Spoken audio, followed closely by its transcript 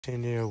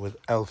Continue with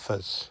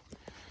Elphas.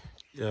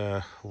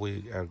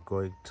 We are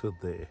going to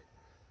the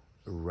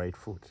right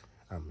foot.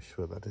 I'm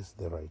sure that is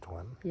the right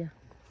one. Yeah.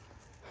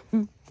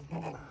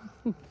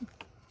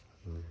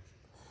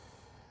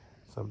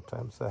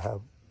 Sometimes I have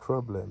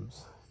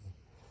problems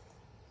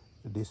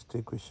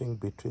distinguishing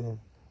between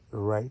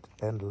right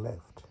and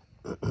left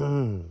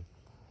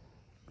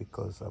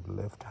because I'm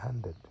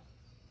left-handed.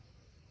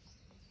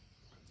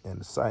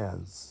 And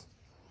science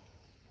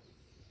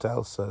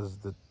tells us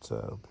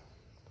that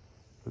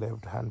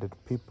left-handed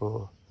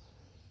people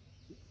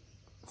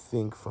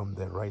think from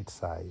the right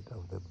side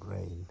of the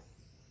brain.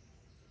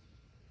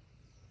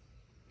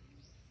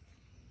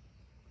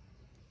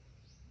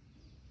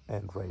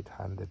 And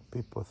right-handed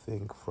people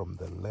think from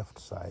the left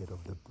side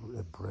of the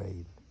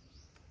brain.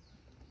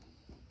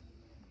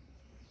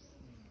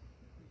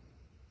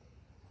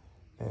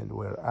 And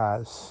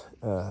whereas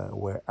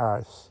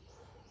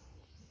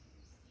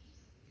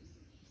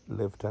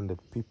left-handed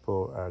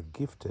people are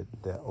gifted,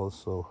 they're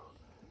also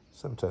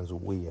sometimes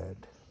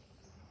weird.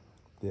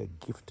 They're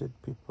gifted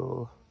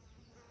people,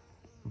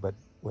 but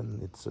when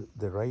it's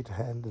the right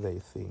hand, they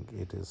think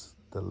it is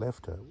the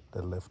left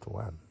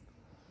one.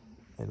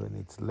 And when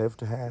it's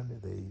left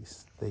hand, they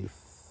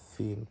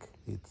think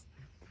it's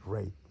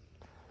right.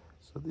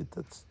 So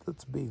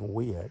that's being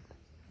weird.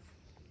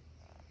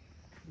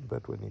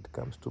 But when it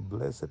comes to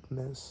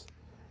blessedness,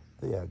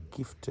 they are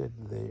gifted,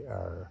 they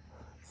are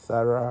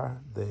thorough,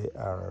 they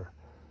are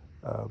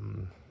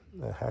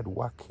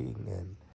hardworking, and